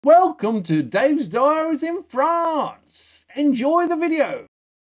Welcome to Dave's Diaries in France. Enjoy the video.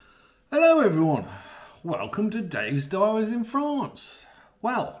 Hello everyone, welcome to Dave's Diaries in France.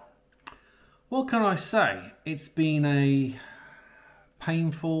 Well, what can I say? It's been a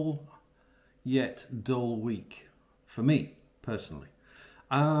painful yet dull week for me personally,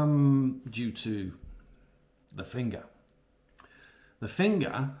 due to the finger. The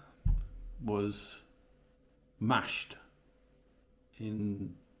finger was mashed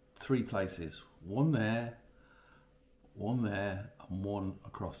in 3 places, one there, and one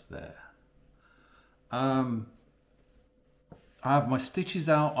across there. I have my stitches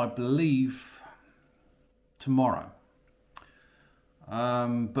out, I believe, tomorrow.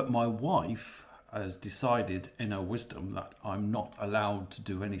 But my wife has decided in her wisdom that I'm not allowed to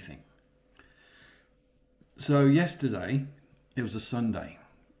do anything. So yesterday, it was a Sunday,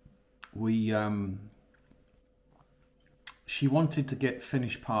 she wanted to get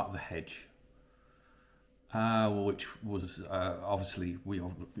finished part of the hedge, which was obviously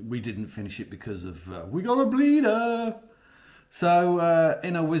we didn't finish it because of we got a bleeder. So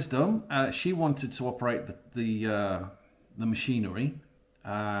in her wisdom, she wanted to operate the machinery.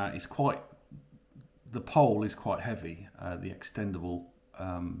 The pole is quite heavy, the extendable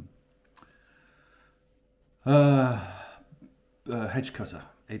hedge cutter.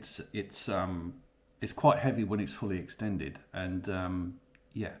 It's quite heavy when it's fully extended, and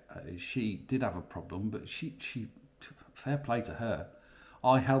she did have a problem, but she fair play to her.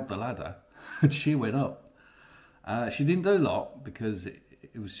 I held the ladder and she went up. She didn't do a lot because it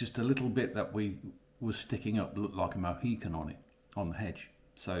was just a little bit that was sticking up, looked like a Mohican on the hedge.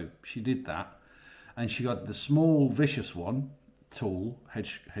 So she did that, and she got the small vicious one tool,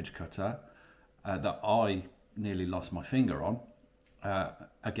 hedge cutter, that I nearly lost my finger on.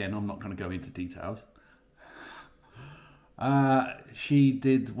 Again, I'm not going to go into details. She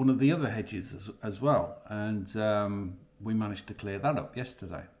did one of the other hedges as well, and we managed to clear that up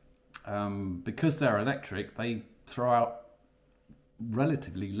yesterday. Because they're electric, they throw out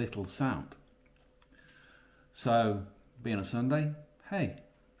relatively little sound. So, being a Sunday, hey,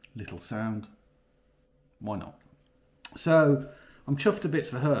 little sound, why not? So, I'm chuffed to bits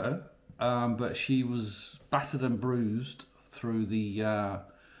for her, but she was battered and bruised through the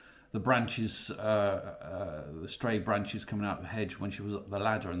branches, the stray branches coming out of the hedge when she was up the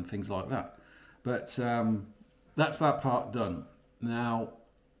ladder and things like that. But that's that part done. Now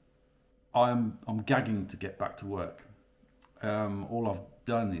I'm gagging to get back to work. All I've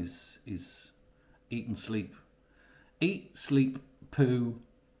done is eat and sleep, poo,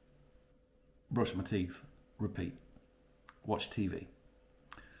 brush my teeth, repeat, watch TV,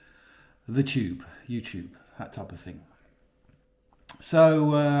 the tube, YouTube, that type of thing.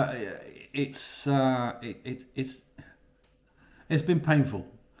 So it's been painful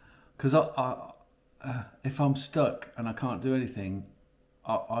because if I'm stuck and I can't do anything,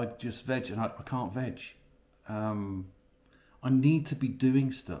 I just veg, and I can't veg. I need to be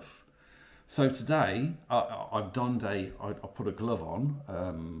doing stuff. So today I've donned I put a glove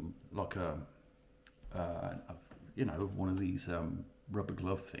on, like one of these rubber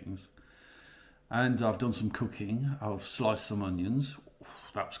glove things. And I've done some cooking. I've sliced some onions.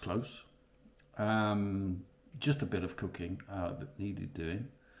 That was close. Just a bit of cooking that needed doing.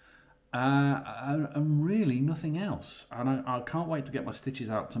 And really nothing else. And I can't wait to get my stitches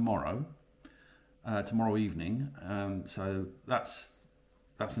out tomorrow evening. So that's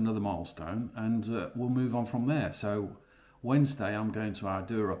another milestone. And we'll move on from there. So Wednesday I'm going to our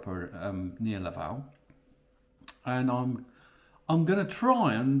Dura near Laval. And I'm going to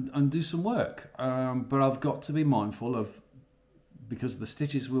try and do some work, but I've got to be mindful of, because the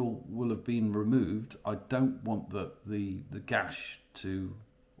stitches will have been removed, I don't want the gash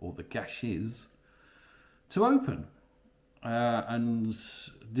or the gashes to open and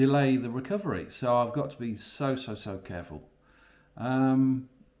delay the recovery. So I've got to be so careful. And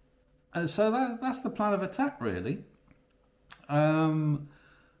so that's the plan of attack, really.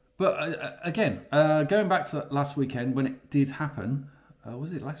 But again, going back to that last weekend when it did happen,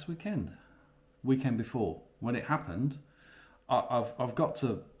 was it last weekend? Weekend before, when it happened, I've got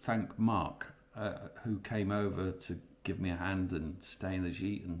to thank Mark, who came over to give me a hand and stay in the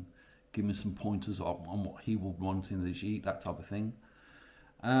gîte and give me some pointers on what he would want in the gîte, that type of thing.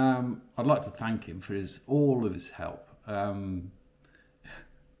 I'd like to thank him for all of his help. I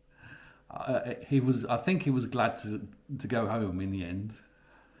think he was glad to go home in the end.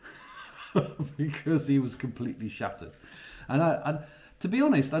 Because he was completely shattered, and to be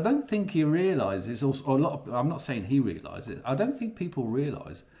honest, I don't think he realises. Also, I'm not saying he realises. I don't think people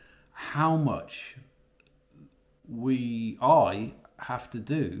realise how much I have to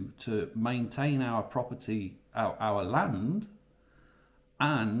do to maintain our property, our land,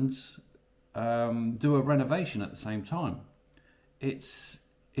 and do a renovation at the same time. It's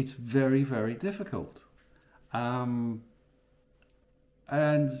very, very difficult. And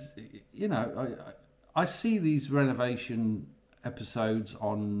you know, I see these renovation episodes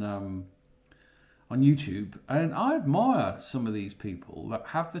on YouTube, and I admire some of these people that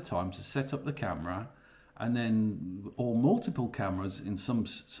have the time to set up the camera, and then, or multiple cameras in some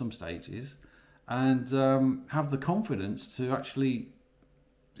stages, and have the confidence to actually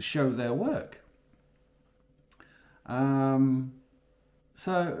show their work.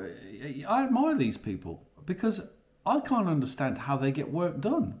 So I admire these people, because I can't understand how they get work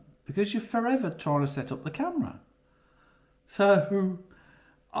done, because you're forever trying to set up the camera. So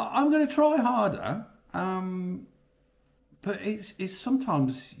I'm going to try harder, but it's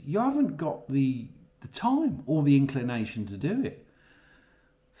sometimes you haven't got the time or the inclination to do it.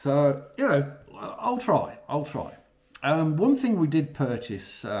 So, you know, I'll try. One thing we did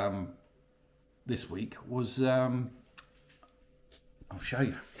purchase this week was, I'll show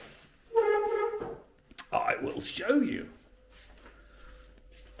you. I will show you.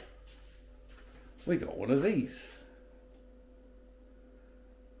 We got one of these.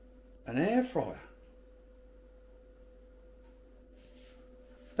 An air fryer.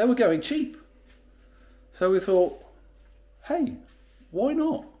 They were going cheap. So we thought, hey, why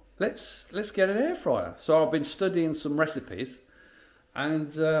not? Let's get an air fryer. So I've been studying some recipes,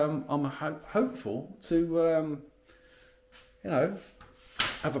 and I'm hopeful to, you know,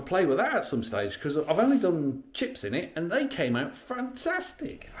 have a play with that at some stage, because I've only done chips in it and they came out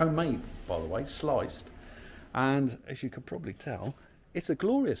fantastic. Homemade, by the way, sliced. And as you could probably tell, it's a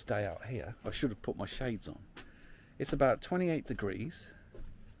glorious day out here. I should have put my shades on. It's about 28 degrees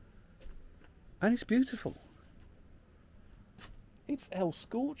and it's beautiful. It's El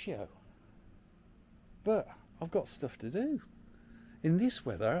Scorchio. But I've got stuff to do. In this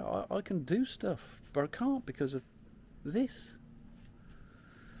weather, I can do stuff, but I can't because of this.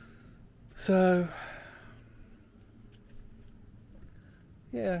 So,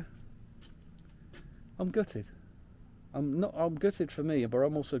 yeah, I'm gutted. I'm gutted for me, but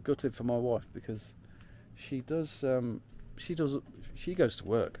I'm also gutted for my wife, because she goes to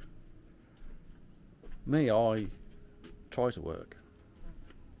work. Me, I try to work.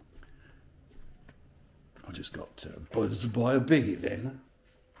 I just got buzzed by a bee then.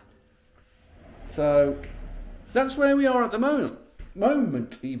 So that's where we are at the moment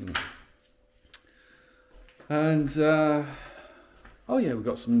even. And oh yeah, we've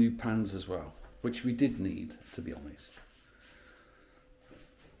got some new pans as well, which we did need, to be honest.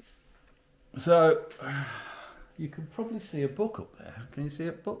 So you can probably see a book up there. Can you see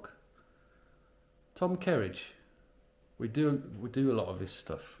a book? Tom Kerridge. We do a lot of his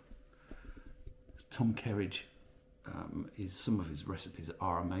stuff. Tom Kerridge, some of his recipes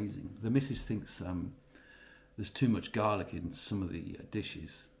are amazing. The missus thinks there's too much garlic in some of the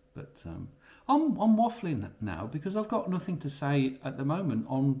dishes, but I'm waffling now because I've got nothing to say at the moment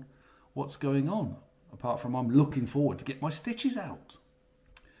on what's going on, apart from I'm looking forward to get my stitches out.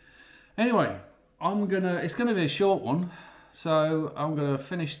 Anyway, it's gonna be a short one, so I'm gonna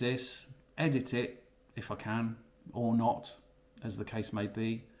finish this, edit it if I can or not, as the case may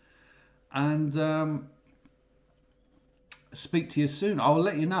be, and speak to you soon. I'll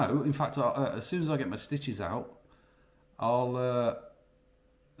let you know. In fact, as soon as I get my stitches out, I'll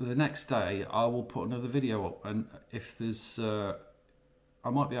the next day I will put another video up, and if there's I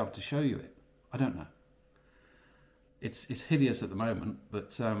might be able to show you it. I don't know. It's hideous at the moment,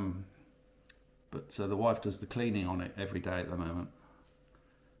 but the wife does the cleaning on it every day at the moment,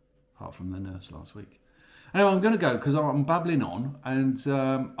 apart from the nurse last week. Anyway, I'm going to go because I'm babbling on, and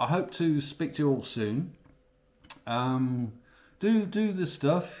I hope to speak to you all soon. Do the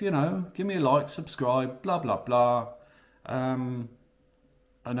stuff, you know, give me a like, subscribe, blah blah blah, and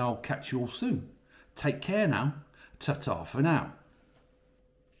I'll catch you all soon. Take care now. Ta-ta for now.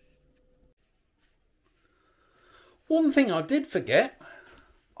 One thing I did forget,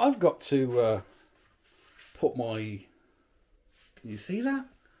 I've got to put my, can you see that?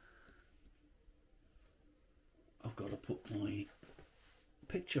 I've got to put my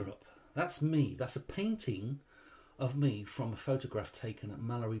picture up. That's me. That's a painting of me from a photograph taken at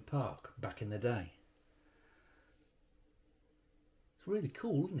Mallory Park back in the day. It's really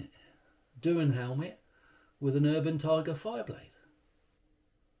cool, isn't it? Duran helmet with an Urban Tiger Fireblade.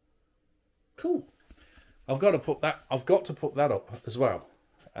 Cool. I've got to put that up as well.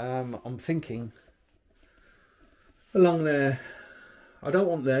 I'm thinking along there. I don't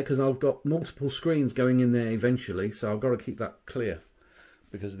want there because I've got multiple screens going in there eventually, so I've got to keep that clear.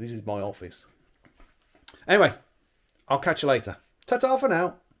 because this is my office. Anyway, I'll catch you later. Ta-ta for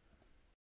now.